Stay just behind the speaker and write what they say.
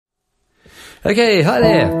Okay, hi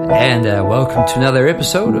there, and welcome to another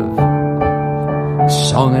episode of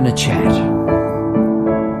Song and a Chat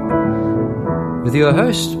with your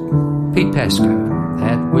host, Pete Pasco.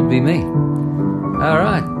 That would be me. All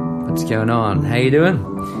right, what's going on? How you doing?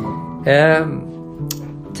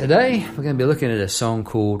 Today we're going to be looking at a song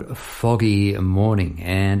called Foggy Morning,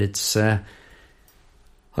 and it's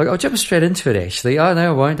I'll jump straight into it, actually. Oh,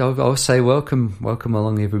 no, I won't. I'll say welcome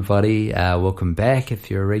along, everybody. Welcome back if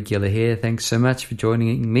you're a regular here. Thanks so much for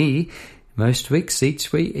joining me most weeks,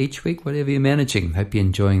 each week, whatever you're managing. Hope you're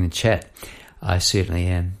enjoying the chat. I certainly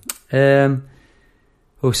am.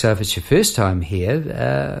 Also, if it's your first time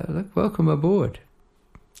here, look, welcome aboard.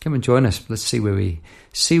 Come and join us. Let's see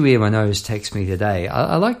where my nose takes me today.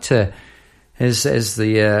 I like to, as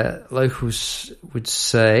the locals would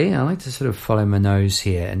say, I like to sort of follow my nose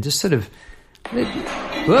here and just sort of,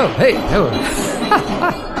 whoa, hey, hello.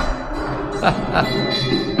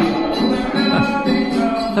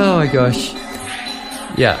 Oh my gosh.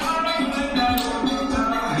 Yeah.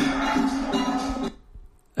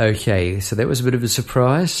 Okay, so that was a bit of a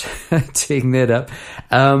surprise, teeing that up.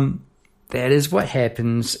 That is what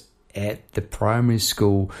happens at the primary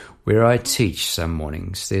school where I teach some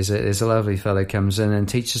mornings. There's a lovely fellow comes in and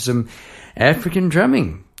teaches them African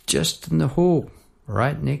drumming just in the hall,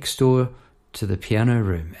 right next door to the piano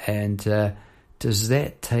room. And does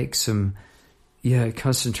that take some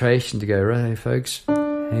concentration to go, right, folks?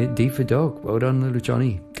 Hey, D for dog. Well done, little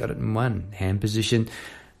Johnny. Got it in one. Hand position.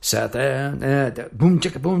 South down, boom,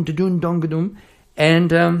 chicka boom, da doom, donga doom.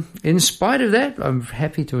 And in spite of that, I'm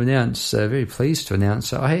happy to announce, very pleased to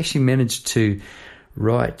announce, I actually managed to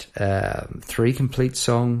write 3 complete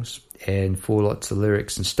songs and 4 lots of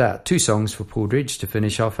lyrics and start 2 songs for Paul Dredge to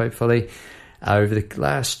finish off, hopefully, over the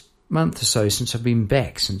last month or so since I've been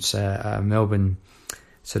back, since Melbourne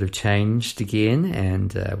sort of changed again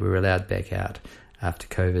and we were allowed back out after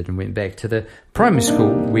COVID and went back to the primary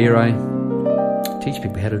school where I teach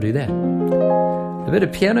people how to do that. A bit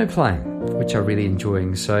of piano playing, which I'm really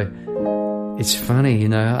enjoying. So it's funny,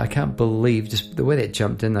 I can't believe just the way that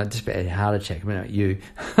jumped in. I just had a heart attack. I mean, not you.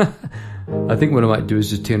 I think what I might do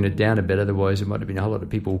is just turn it down a bit. Otherwise, there might have been a whole lot of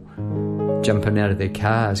people jumping out of their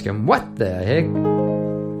cars going, what the heck?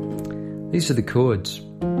 These are the chords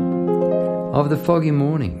of the Foggy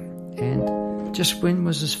Morning. And just when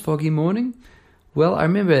was this foggy morning? Well, I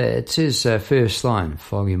remember it says first line,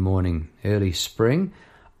 foggy morning, early spring.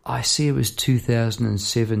 I see it was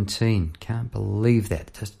 2017. Can't believe that.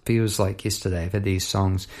 It just feels like yesterday. I've had these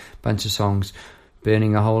songs, bunch of songs,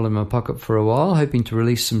 burning a hole in my pocket for a while, hoping to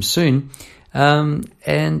release them soon.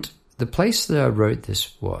 And the place that I wrote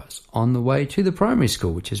this was on the way to the primary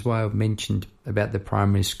school, which is why I've mentioned about the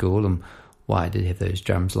primary school and why I did have those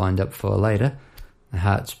drums lined up for later. The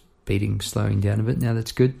heart's beating, slowing down a bit. Now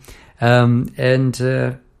that's good.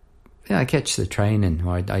 I catch the train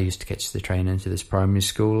I used to catch the train into this primary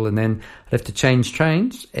school, and then I'd have to change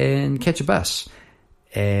trains and catch a bus.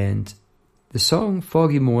 And the song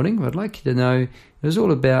Foggy Morning, I'd like you to know, it was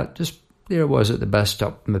all about just, there I was at the bus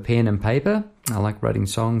stop, my pen and paper. I like writing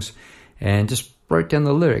songs, and just wrote down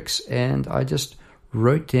the lyrics, and I just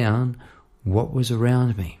wrote down what was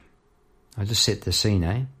around me. I just set the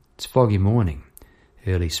scene, It's foggy morning,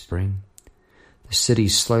 early spring. The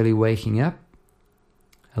city's slowly waking up.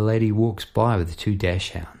 A lady walks by with 2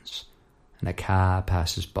 dash hounds, and a car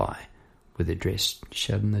passes by with a dress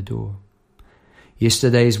shutting the door.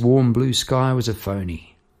 Yesterday's warm blue sky was a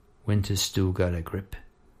phony. Winter's still got a grip.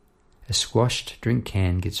 A squashed drink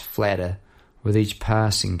can gets flatter with each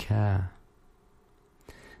passing car.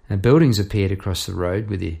 And buildings appeared across the road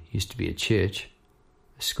where there used to be a church.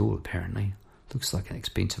 A school, apparently. Looks like an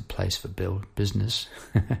expensive place for business.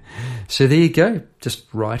 So there you go, just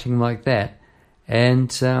writing like that. And,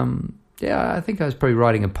 I think I was probably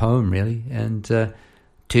writing a poem, really, and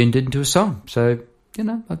turned it into a song. So,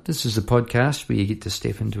 this is a podcast where you get to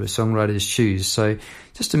step into a songwriter's shoes. So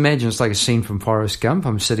just imagine it's like a scene from Forrest Gump.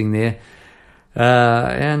 I'm sitting there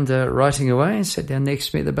and writing away, and sat down next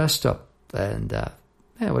to me at the bus stop. And,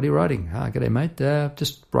 what are you writing? G'day, mate.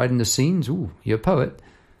 Just writing the scenes. Ooh, you're a poet.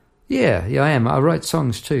 Yeah, I am. I write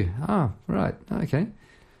songs too. Oh, right, okay.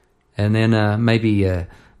 And then maybe a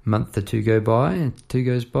month or 2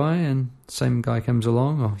 goes by, and same guy comes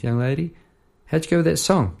along, or young lady. How'd you go with that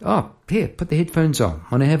song? Oh, here, put the headphones on.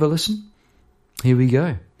 Want to have a listen? Here we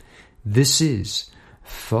go. This is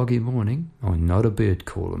Foggy Morning, or Not a Bird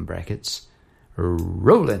Call in brackets.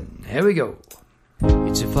 Rolling. Here we go.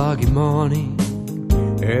 It's a foggy morning,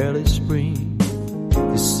 early spring.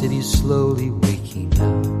 The city's slowly waking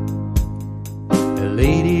up. A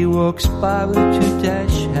lady walks by with 2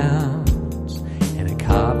 dash hounds, and a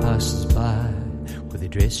car passes by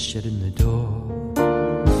dress shut in the door.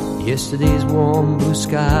 Yesterday's warm blue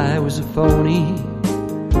sky was a phony.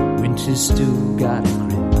 Winter's still got a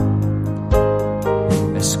grip.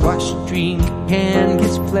 A squash drink can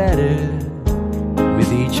gets flattered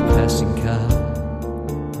with each passing car.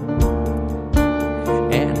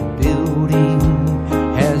 And a building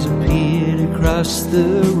has appeared across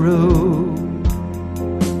the road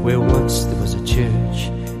where once there was a church,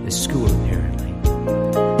 a school apparently.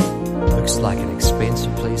 Looks like an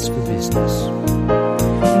expensive place for business.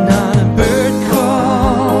 Not a bird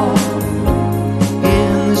call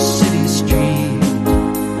in the city street.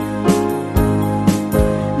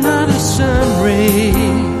 Not a sun ray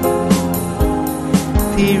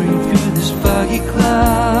peering through this foggy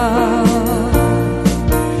cloud.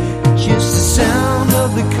 Just the sound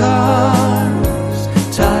of the cars,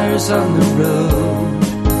 tires on the road.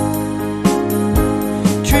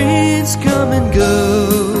 Trains come and go.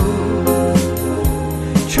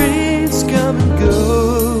 Trains come and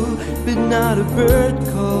go, but not a bird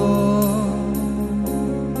call.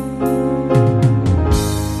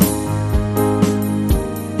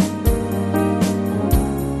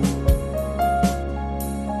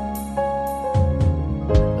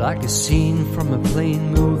 Like a scene from a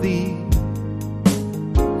plain movie,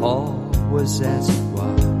 all was as it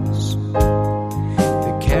was.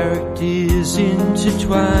 The characters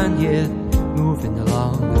intertwined, yet moving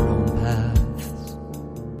along their own paths.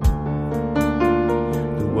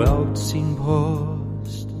 The world seemed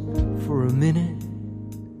paused for a minute,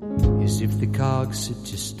 as if the cogs had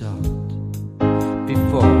just stopped,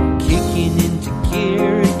 before kicking into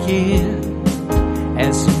gear again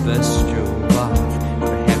as the bus drove off.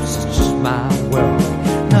 Perhaps it's just my world.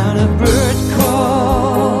 Not a bird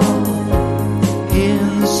call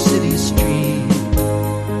in the city street.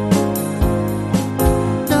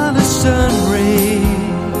 Not a sun ray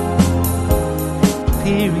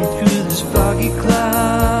peering through this foggy cloud.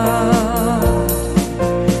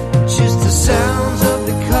 Just the sounds of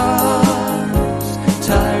the cars,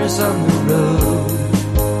 tires on the road.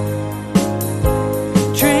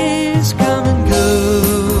 Trains come and go.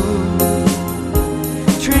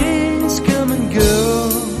 Trains come and go.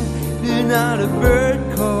 You're not a bird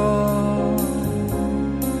call.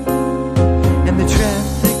 And the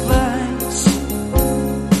traffic lights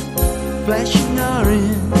flashing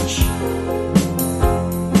orange,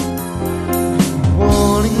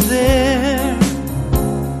 warning there,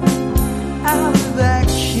 out of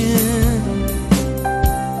action.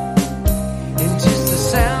 And just the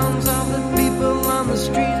sounds of the people on the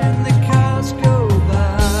street and the cars go by.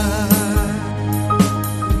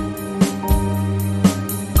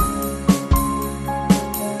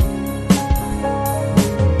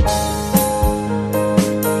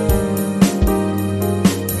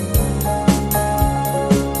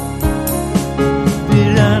 But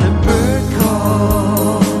not a bird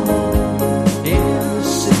call in the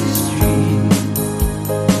city street.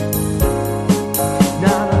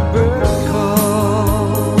 Not a bird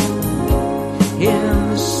call in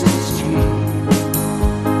the city street.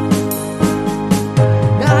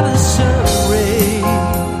 Not a sun ray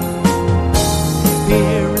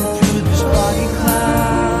peering through this foggy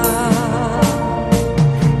cloud.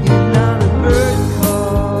 You're not a bird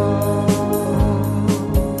call.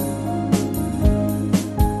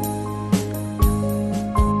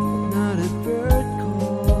 Not a bird call.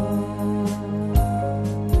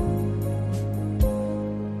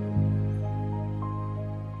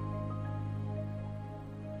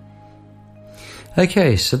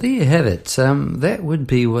 Okay, so there you have it. That would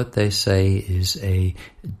be what they say is a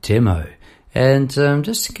demo. And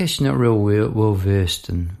just in case you're not real well versed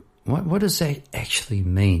in what does that actually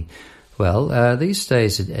mean? Well, these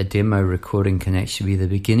days a demo recording can actually be the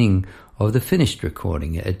beginning of the finished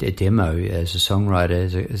recording. A demo as a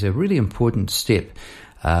songwriter is a really important step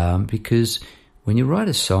because when you write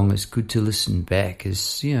a song, it's good to listen back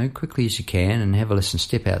as quickly as you can and have a listen.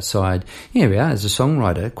 Step outside. Here we are. As a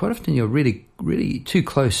songwriter, quite often you're really too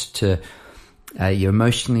close to. You're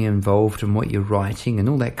emotionally involved in what you're writing and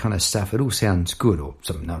all that kind of stuff. It all sounds good, or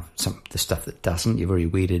some the stuff that doesn't. You've already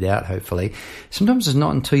weeded out, hopefully. Sometimes it's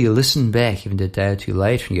not until you listen back, even a day or two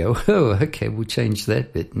later, and you go, "Oh, okay, we'll change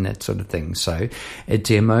that bit," and that sort of thing. So, a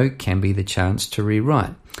demo can be the chance to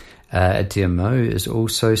rewrite. A demo is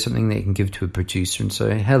also something that you can give to a producer and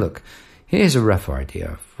say, "Hey, look, here's a rough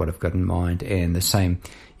idea of what I've got in mind," and the same.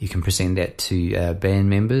 You can present that to band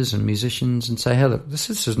members and musicians and say, hey, look, this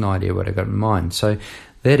is an idea what I got in mind. So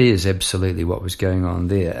that is absolutely what was going on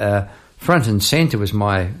there. Front and center was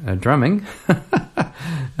my drumming.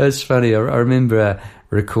 It's funny. I remember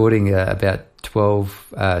recording about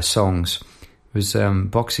 12 songs was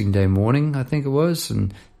Boxing Day morning, I think it was,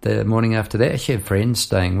 and the morning after that, I actually had friends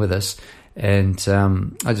staying with us, and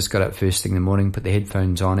I just got up first thing in the morning, put the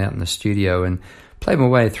headphones on out in the studio, and played my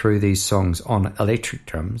way through these songs on electric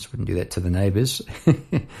drums. Wouldn't do that to the neighbours.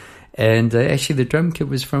 And actually, the drum kit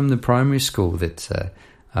was from the primary school that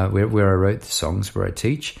where I wrote the songs, where I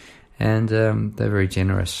teach, and they're very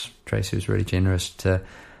generous. Tracy was really generous to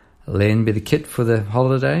lend me the kit for the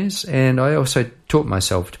holidays, and I also taught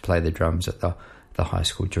myself to play the drums at the high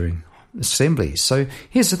school during assemblies. So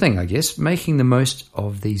here's the thing, I guess, making the most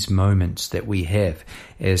of these moments that we have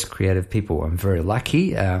as creative people. I'm very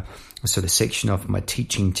lucky. I sort of section off my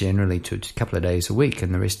teaching generally to a couple of days a week,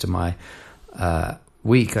 and the rest of my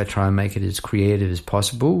week I try and make it as creative as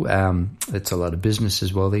possible. It's a lot of business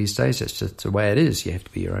as well these days. It's just the way it is. You have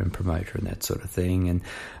to be your own promoter and that sort of thing. And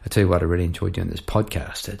I tell you what, I really enjoy doing this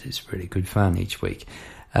podcast. It is really good fun each week.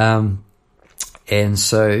 And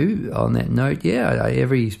so on that note,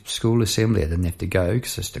 every school assembly I didn't have to go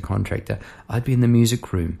because I was a contractor. I'd be in the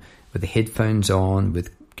music room with the headphones on, with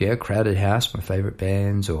Crowded House, my favourite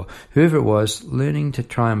bands, or whoever it was, learning to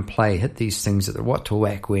try and hit these things at the what to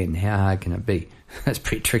whack when. How hard can it be? That's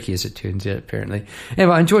pretty tricky as it turns out, apparently.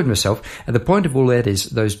 Anyway, I enjoyed myself. And the point of all that is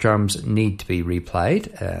those drums need to be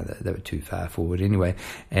replayed. They were too far forward anyway.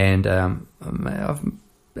 And I've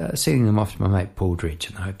sending them off to my mate Paul Dredge,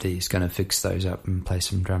 and I hope that he's going to fix those up and play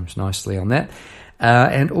some drums nicely on that.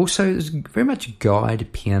 And also, there's very much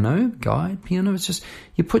guide piano. It's just,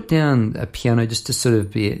 you put down a piano just to sort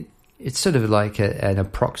of be, it's sort of like an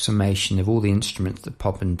approximation of all the instruments that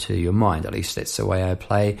pop into your mind. At least that's the way I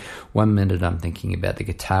play. 1 minute I'm thinking about the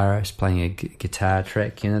guitarist playing a guitar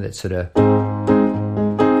track, that sort of,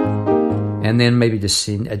 and then maybe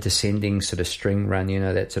a descending sort of string run,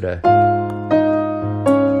 that sort of,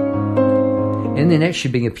 and then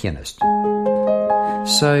actually being a pianist.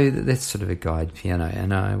 So that's sort of a guide piano,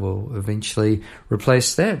 and I will eventually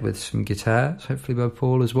replace that with some guitars, hopefully by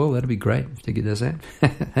Paul as well. That'll be great if Digger does that.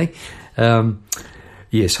 Hey,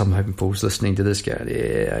 yes, I'm hoping Paul's listening to this going,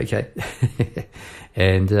 yeah, okay.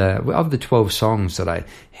 And of the 12 songs that I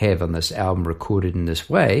have on this album recorded in this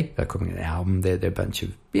way, I call it an album, they're a bunch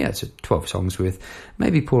of, it's 12 songs worth.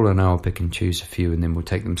 Maybe Paul and I will pick and choose a few, and then we'll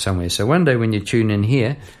take them somewhere. So one day when you tune in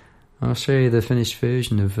here, I'll show you the finished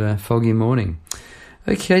version of Foggy Morning.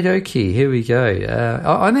 Okay, dokie, here we go.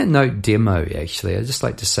 On that note, demo, actually, I'd just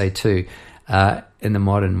like to say too, in the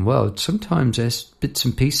modern world, sometimes as bits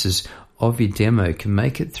and pieces of your demo can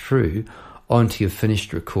make it through onto your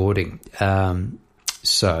finished recording.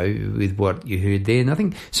 So with what you heard there, and I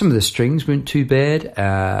think some of the strings weren't too bad.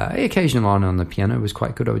 The occasional line on the piano was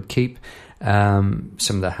quite good, I would keep. Some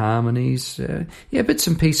of the harmonies, bits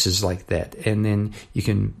and pieces like that, and then you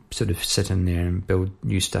can sort of sit in there and build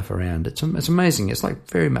new stuff around it. It's amazing. It's like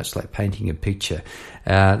very much like painting a picture.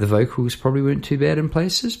 The vocals probably weren't too bad in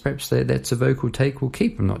places. Perhaps that's a vocal take we'll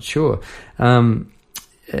keep. I'm not sure.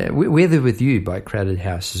 Weather With You by Crowded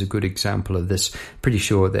House is a good example of this. Pretty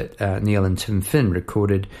sure that Neil and Tim Finn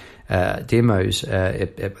recorded demos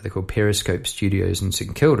at what they call Periscope Studios in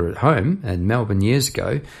St Kilda at home in Melbourne years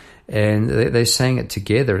ago. And they sang it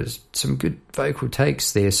together. There's some good vocal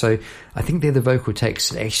takes there. So I think they're the vocal takes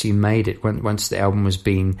that actually made it once the album was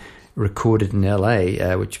being recorded in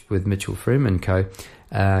LA, which with Mitchell Freeman Co.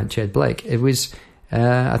 Chad Blake. It was,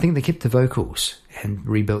 I think they kept the vocals and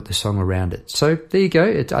rebuilt the song around it. So there you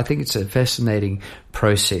go. I think it's a fascinating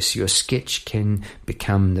process. Your sketch can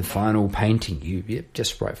become the final painting.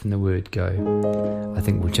 Just right from the word go. I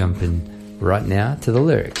think we'll jump in right now to the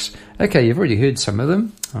lyrics. Okay, you've already heard some of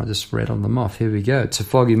them. I'll just rattle them off. Here we go. It's a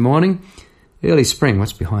foggy morning, early spring.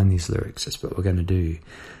 What's behind these lyrics? That's what we're going to do.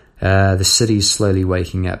 The city's slowly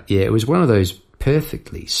waking up. Yeah, it was one of those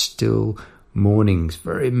perfectly still mornings,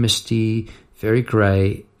 very misty, very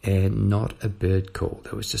grey, and not a bird call.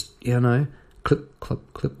 There was just, clip,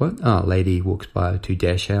 clip, clip, what? Oh, lady walks by with 2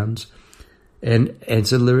 dashhounds. And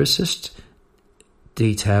as a lyricist,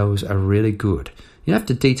 details are really good. You don't have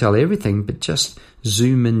to detail everything, but just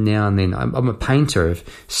zoom in now and then. I'm a painter of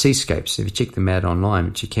seascapes. If you check them out online,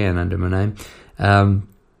 which you can under my name,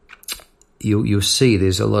 you'll see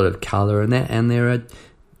there's a lot of colour in that, and there are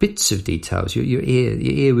bits of details. Your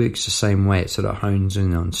ear works the same way. It sort of hones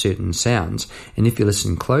in on certain sounds. And if you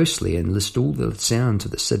listen closely and list all the sounds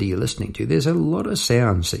of the city you're listening to, there's a lot of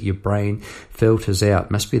sounds that your brain filters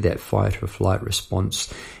out. Must be that fight or flight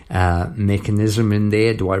response mechanism in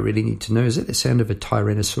there. Do I really need to know? Is that the sound of a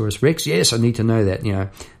Tyrannosaurus Rex? Yes, I need to know that.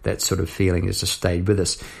 That sort of feeling has just stayed with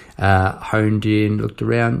us. Honed in, looked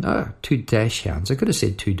around. 2 dashhounds. I could have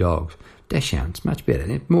said 2 dogs. Dashhounds, much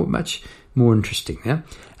better. Much more interesting. Yeah?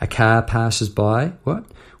 A car passes by. What?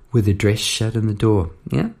 with the dress shut in the door.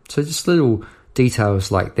 Yeah, so just little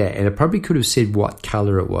details like that. And it probably could have said what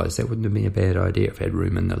colour it was. That wouldn't have been a bad idea if it had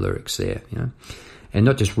room in the lyrics there, you know. And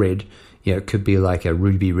not just red, you know, it could be like a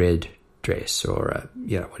ruby red dress or a,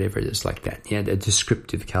 you know, whatever it is like that. Yeah, a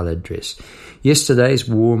descriptive coloured dress. Yesterday's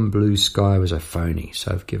warm blue sky was a phony,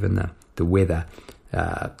 so I've given the weather,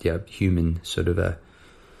 human sort of a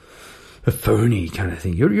phony kind of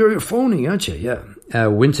thing. You're a phony, aren't you? Yeah.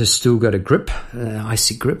 Winter's still got a grip,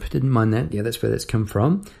 icy grip. Didn't mind that. Yeah, that's where that's come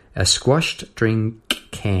from. A squashed drink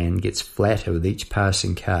can gets flatter with each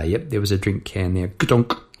passing car. Yep, there was a drink can there.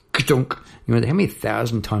 Ka-donk, ka-donk. You know how many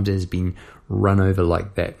thousand times it has been run over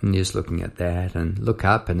like that? And just looking at that and look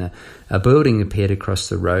up, and a building appeared across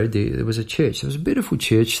the road. There was a church. There was a beautiful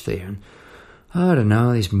church there. And I don't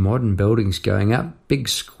know, these modern buildings going up, big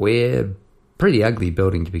square, pretty ugly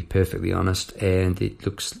building to be perfectly honest, and it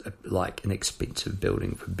looks like an expensive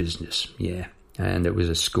building for business. Yeah, and it was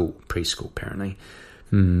a school, preschool apparently.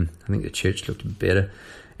 I think the church looked better.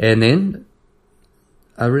 And then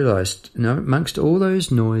I realised, amongst all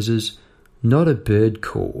those noises, not a bird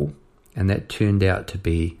call, and that turned out to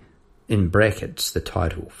be, in brackets, the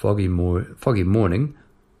title, Foggy Morning,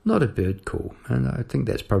 not a bird call. And I think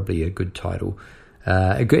that's probably a good title.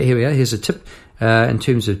 Here we are. Here's a tip. In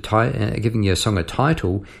terms of giving you a song a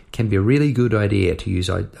title, can be a really good idea to use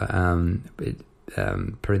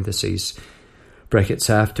parentheses, brackets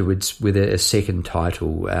afterwards with a second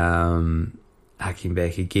title, harking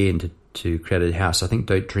back again to Crowded House. I think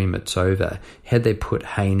Don't Dream It's Over. Had they put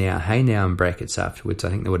Hey Now in brackets afterwards, I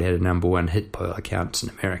think they would have had a number one hit by all accounts in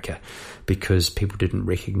America, because people didn't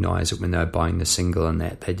recognise it when they were buying the single and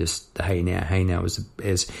that. They just, the Hey Now was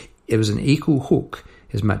it was an equal hook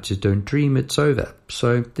as much as Don't Dream It's Over.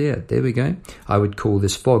 So there we go. I would call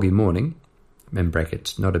this Foggy Morning, in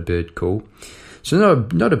brackets, not a bird call. So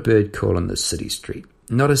not a bird call on the city street,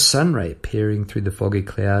 not a sunray peering through the foggy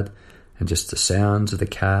cloud, and just the sounds of the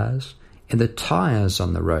cars and the tyres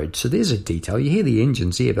on the road. So there's a detail. You hear the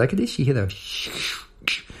engines here, but I could actually hear the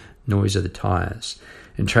noise of the tyres.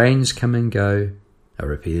 And trains come and go. I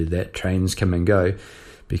repeated that, trains come and go,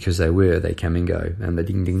 because they come and go. And the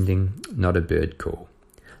ding, ding, ding, not a bird call.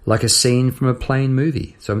 Like a scene from a plain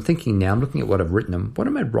movie. So I'm thinking now, I'm looking at what I've written. What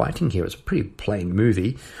am I writing here? It's a pretty plain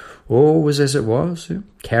movie. All was as it was,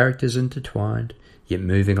 characters intertwined, yet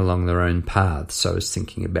moving along their own paths. So I was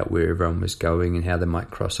thinking about where everyone was going and how they might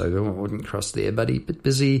cross over. Well, I wouldn't cross there, buddy, bit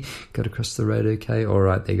busy. Got across the road, okay. All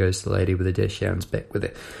right, there goes the lady with the dash hounds back with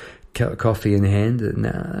a coffee in hand. And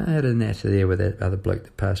I had a natter there with that other bloke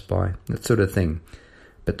that passed by, that sort of thing.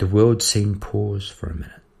 But the world seemed pause for a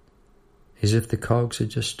minute, as if the cogs had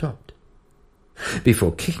just stopped,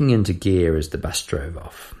 before kicking into gear as the bus drove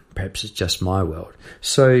off. Perhaps it's just my world.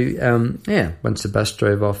 So, once the bus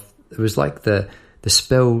drove off, it was like the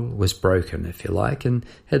spell was broken, if you like, and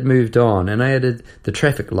had moved on. And I added the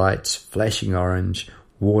traffic lights flashing orange,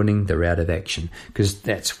 warning they're out of action, because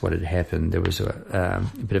that's what had happened. There was a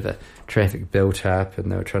bit of a traffic built up,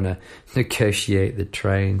 and they were trying to negotiate the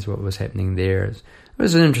trains, what was happening there. It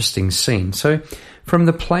was an interesting scene. So from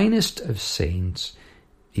the plainest of scenes,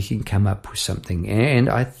 you can come up with something. And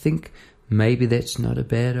I think maybe that's not a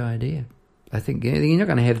bad idea. I think you're not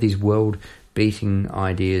going to have these world-beating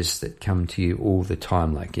ideas that come to you all the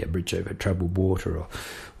time, like, bridge over troubled water,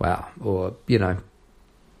 or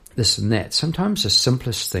this and that. Sometimes the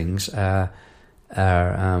simplest things are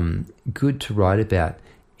good to write about,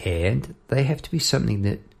 and they have to be something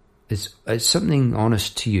that is something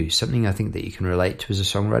honest to you, something I think that you can relate to as a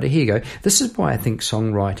songwriter. Here you go. This is why I think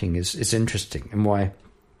songwriting is interesting, and why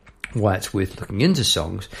it's worth looking into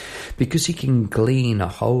songs, because you can glean a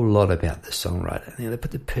whole lot about the songwriter. They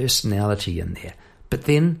put the personality in there, but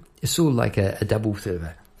then it's all like a double sort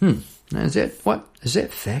of is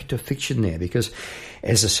that fact or fiction there? Because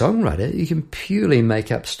as a songwriter, you can purely make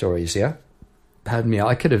up stories. Yeah, pardon me.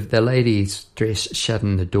 I could have the lady's dress shut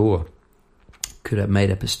in the door. Could have made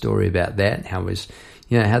up a story about that. How'd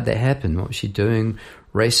that happen? What was she doing?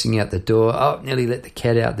 Racing out the door. Oh, nearly let the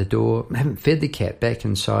cat out the door. I haven't fed the cat. Back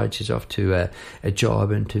inside. She's off to a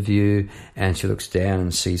job interview, and she looks down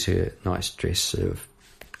and sees her nice dress sort of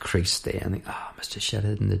creased there, and think, I must have shut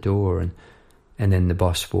it in the door. And then the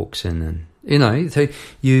boss walks in, and so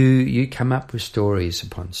you come up with stories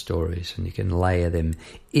upon stories, and you can layer them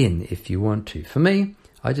in if you want to. For me,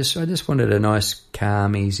 I just wanted a nice,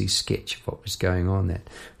 calm, easy sketch of what was going on that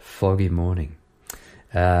foggy morning.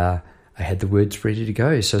 I had the words ready to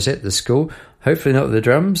go. So I was at the school, hopefully not with the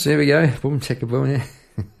drums. There we go. Boom, checka, boom.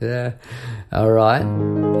 Yeah. All right.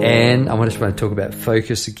 And I just want to talk about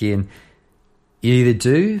focus again. You either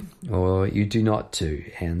do or you do not do.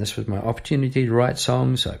 And this was my opportunity to write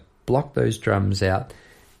songs. I blocked those drums out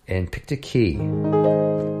and picked a key.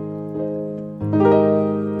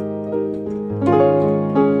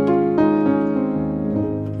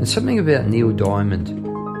 And something about Neil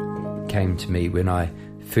Diamond came to me when I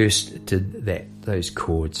first did those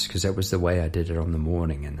chords, because that was the way I did it on the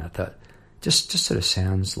morning, and I thought just sort of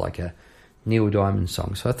sounds like a Neil Diamond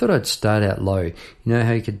song. So I thought I'd start out low. You know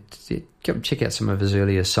how you could check out some of his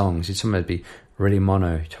earlier songs. Some would be really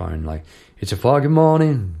monotone, like it's a foggy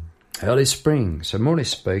morning, early spring. So more or less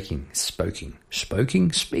speaking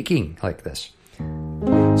like this.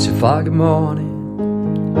 It's a foggy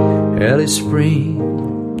morning, early spring.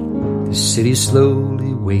 The city's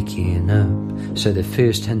slowly waking up. So the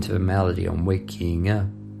first hint of a melody on waking up.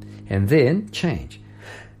 And then change.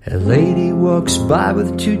 A lady walks by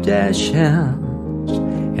with 2 dash hounds,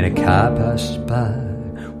 and a car passes by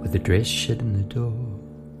with a dress shut in the door.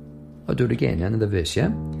 I'll do it again, another verse,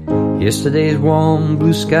 yeah? Yesterday's warm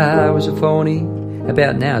blue sky was a phony.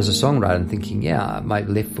 About now as a songwriter, I'm thinking, yeah, my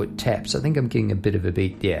left foot taps. I think I'm getting a bit of a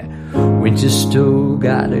beat there. Winter's still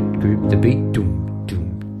got it, grip the beat, doom.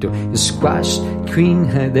 A squashed queen,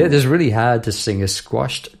 that is really hard to sing. A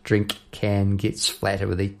squashed drink can gets flatter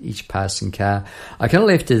with each passing car. I kind of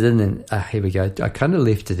left it in, and here we go. I kind of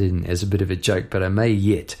left it in as a bit of a joke, but I may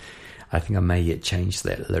yet change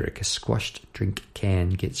that lyric. A squashed drink can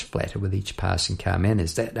gets flatter with each passing car. Man,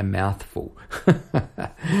 is that a mouthful?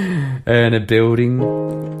 And a building.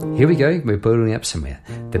 Here we go. We're building up somewhere.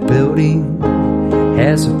 The building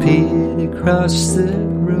has appeared across the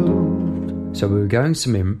road. So we were going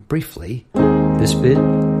somewhere briefly, this bit, but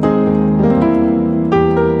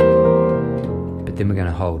then we're going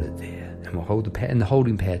to hold it there, and we'll hold the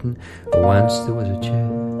holding pattern. Once there was a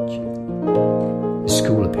church, a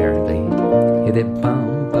school apparently. Hear that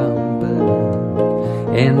bum bum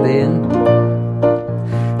bum, and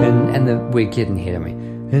then we're getting here, aren't we?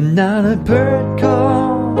 And not a bird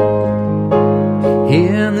call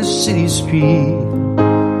here in the city street.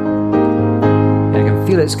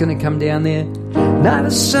 Feel it's going to come down there. Not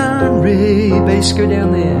a sun ray bass go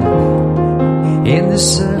down there in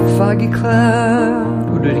this foggy cloud.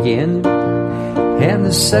 We'll do it again. And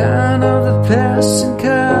the sound of the passing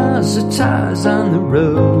cars, the tires on the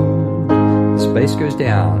road. The bass goes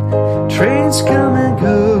down. Trains come and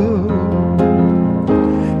go.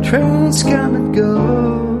 Trains come and go,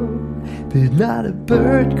 but not a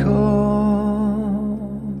bird call.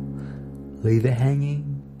 Leave it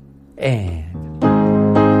hanging and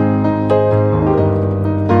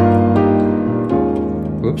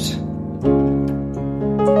whoops. And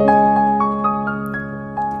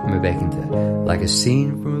we're back into like a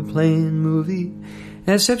scene from a plane movie. And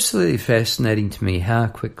it's absolutely fascinating to me how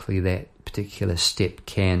quickly that particular step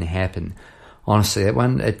can happen. Honestly, that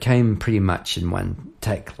one, it came pretty much in one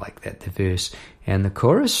take like that, the verse and the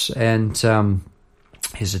chorus. And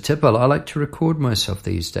here's a tip. I like to record myself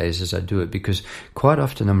these days as I do it, because quite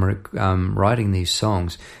often I'm writing these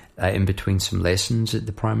songs in between some lessons at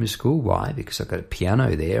the primary school. Why? Because I've got a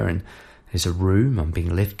piano there and there's a room. I'm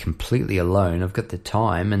being left completely alone. I've got the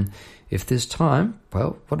time, and if there's time,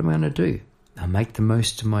 well, what am I going to do? I make the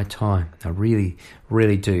most of my time. I really,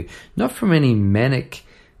 really do. Not from any manic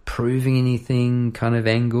proving anything kind of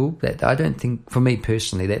angle. That I don't think, for me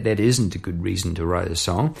personally, that isn't a good reason to write a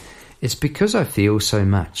song. It's because I feel so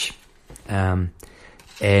much, and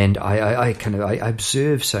I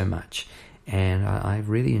observe so much. And I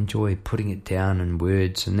really enjoy putting it down in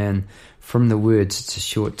words. And then from the words, it's a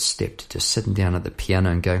short step to just sitting down at the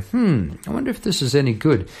piano and go, I wonder if this is any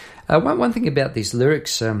good. One thing about these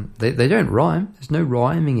lyrics, they don't rhyme. There's no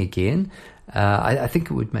rhyming again. I think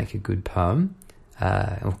it would make a good poem,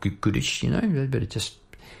 or goodish, but it just,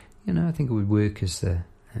 I think it would work as the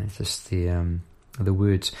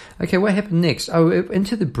words. Okay, what happened next? Oh,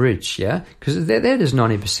 into the bridge, yeah? Because that is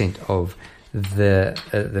 90% of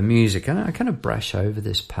the music, and I kind of brush over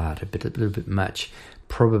this part a little bit much,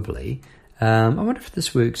 probably. I wonder if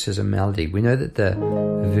this works as a melody. We know that the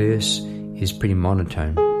verse is pretty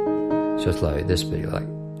monotone, so it's like this bit, like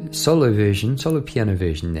solo piano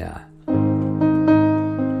version now.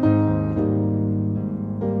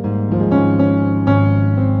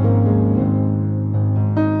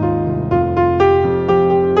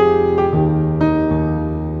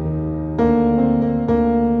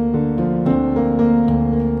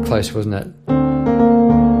 Close, wasn't it?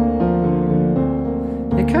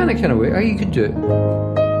 It kind of worked. Oh, you could do it.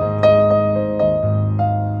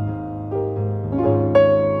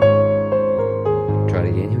 Try it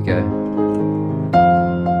again. Here we go.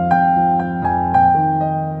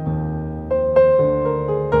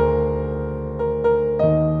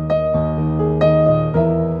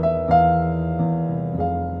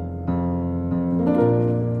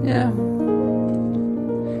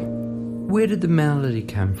 Where did the melody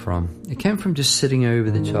come from? It came from just sitting over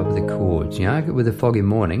the top of the chords. With a foggy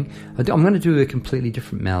morning, I'm going to do a completely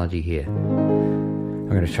different melody here. I'm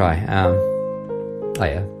going to try.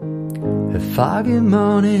 A foggy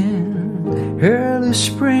morning, early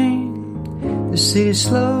spring, the city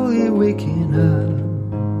slowly waking up.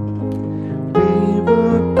 We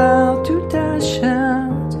were about to dash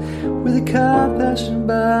out with a car passing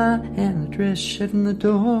by and the dress shutting the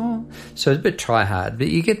door. So it's a bit try hard, but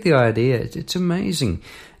you get the idea. It's amazing.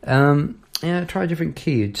 Try a different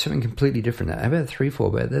key, something completely different. How about 3/4?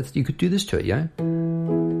 But you could do this to it, yeah.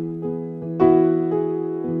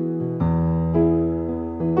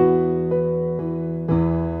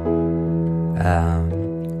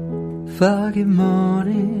 Foggy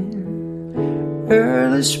morning,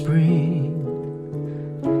 early spring,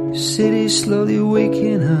 city slowly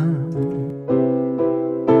waking up.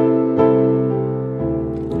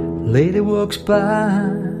 Lady walks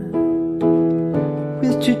by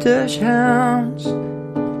with 2 Dutch hounds,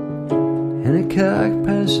 and a car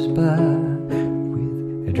passes by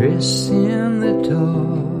with a dress in the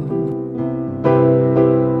door.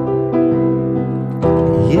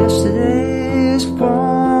 Yesterday's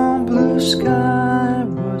warm blue sky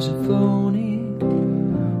was a phony,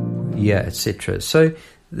 etc. So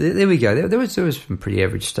there we go. There was some pretty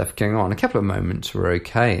average stuff going on. A couple of moments were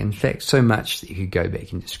okay. In fact, so much that you could go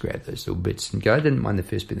back and just grab those little bits and go. I didn't mind the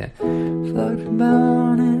first bit there. Foggy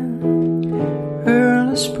morning,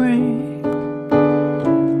 early spring,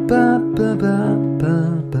 ba ba ba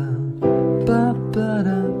ba ba ba ba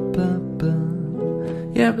da ba ba.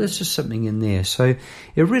 Yeah, but there's just something in there. So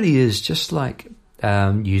it really is just like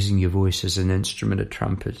using your voice as an instrument, a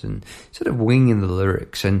trumpet, and sort of winging the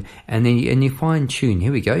lyrics, and then you fine tune.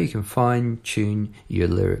 Here we go. You can fine tune your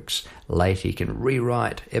lyrics later. You can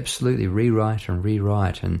rewrite, absolutely rewrite,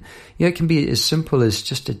 and it can be as simple as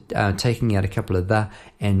just taking out a couple of the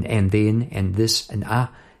and then and this and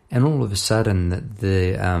and all of a sudden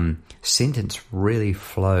the sentence really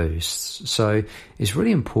flows. So it's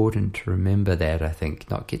really important to remember that, I think,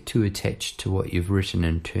 not get too attached to what you've written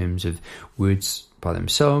in terms of words by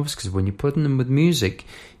themselves, because when you're putting them with music,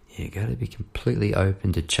 you got to be completely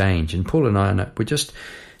open to change. And Paul and I we're just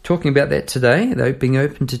talking about that today, though, being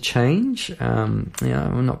open to change. I'm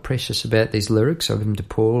not precious about these lyrics. I give them to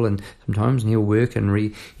Paul, and sometimes he'll work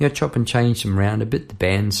and chop and change them around a bit. The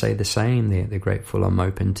band say the same. They're grateful I'm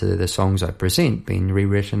open to the songs I present being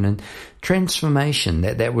rewritten. And transformation,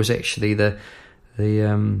 that was actually the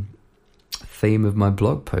theme of my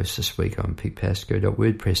blog post this week on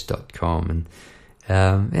petepascoe.wordpress.com. And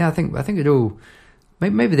I think it all,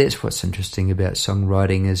 maybe that's what's interesting about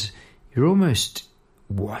songwriting, is you're almost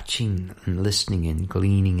watching and listening and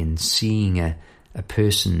gleaning and seeing a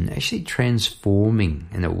person actually transforming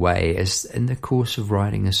in a way as in the course of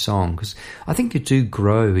writing a song. Because I think you do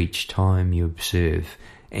grow each time you observe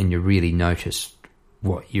and you really notice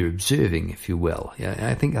what you're observing, if you will.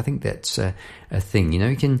 I think that's a thing.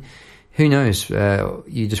 You can, who knows,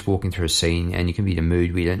 you're just walking through a scene and you can be in a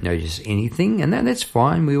mood where you don't notice anything, and that's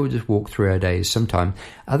fine. We all just walk through our days sometime.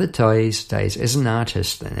 Other days as an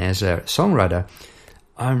artist and as a songwriter,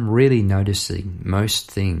 I'm really noticing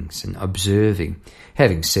most things and observing.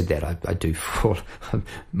 Having said that, I do fall.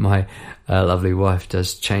 My lovely wife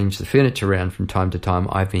does change the furniture around from time to time.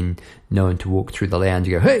 I've been known to walk through the lounge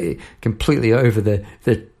and go, hey, completely over the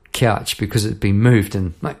couch because it's been moved.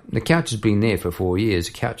 And the couch has been there for 4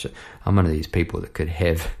 years. I'm one of these people that could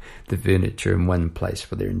have the furniture in one place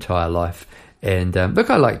for their entire life. And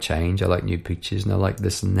look, I like change. I like new pictures and I like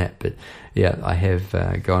this and that. But yeah, I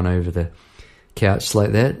have gone over the couch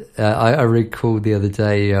like that. I recalled the other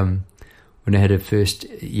day when I had her first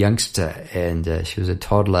youngster and she was a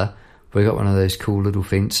toddler. We got one of those cool little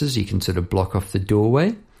fences you can sort of block off the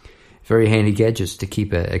doorway. Very handy gadgets to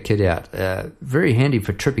keep a kid out. Very handy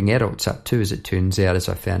for tripping adults up too, as it turns out, as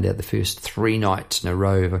I found out the first 3 nights in a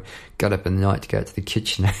row. I got up in the night to go to the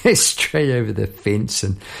kitchen straight over the fence,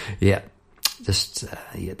 and the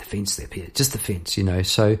fence there, Peter. Just the fence,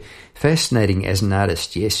 So fascinating as an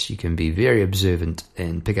artist. Yes, you can be very observant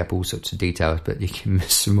and pick up all sorts of details, but you can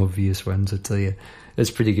miss some obvious ones, I tell you.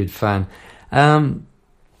 It's pretty good fun.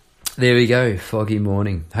 There we go, foggy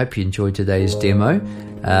morning. Hope you enjoyed today's demo.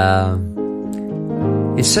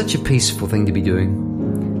 It's such a peaceful thing to be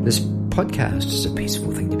doing. This podcast is a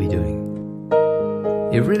peaceful thing to be doing.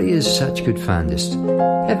 It really is such good fun, just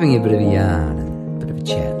having a bit of a yarn and a bit of a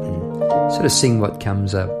chat and sort of seeing what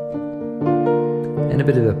comes up. And a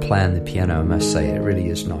bit of a play on the piano, I must say. It really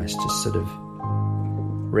is nice to sort of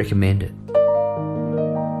recommend it.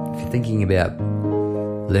 If you're thinking about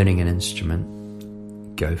learning an instrument,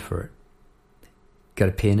 go for it. Got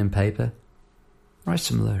a pen and paper? Write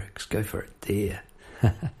some lyrics. Go for it. There.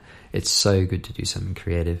 It's so good to do something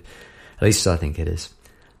creative. At least I think it is.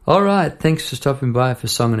 All right. Thanks for stopping by for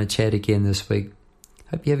Song and a Chat again this week.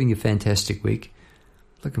 Hope you're having a fantastic week.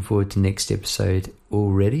 Looking forward to next episode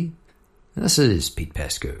already. This is Pete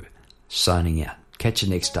Pasco signing out. Catch you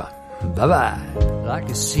next time. Bye-bye. Like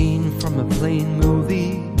a scene from a plain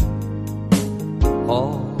movie,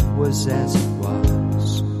 all was as it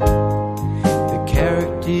was. The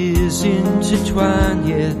characters intertwined,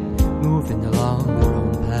 yet moving along their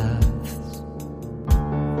own paths.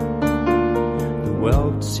 The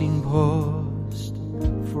world seemed paused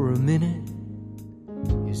for a minute,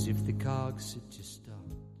 as if the cogs had just stopped.